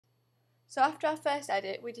So after our first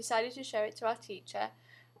edit, we decided to show it to our teacher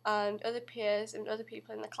and other peers and other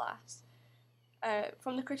people in the class.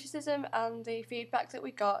 From the criticism and the feedback that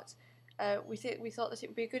we got, we thought that it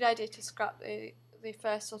would be a good idea to scrap the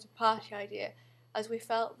first sort of party idea, as we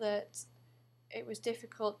felt that it was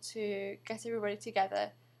difficult to get everybody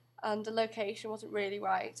together and the location wasn't really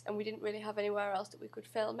right and we didn't really have anywhere else that we could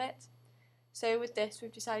film it. So with this,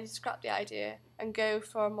 we've decided to scrap the idea and go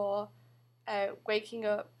for more waking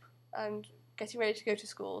up and getting ready to go to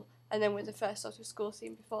school, and then with the first sort of school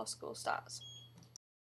scene before school starts.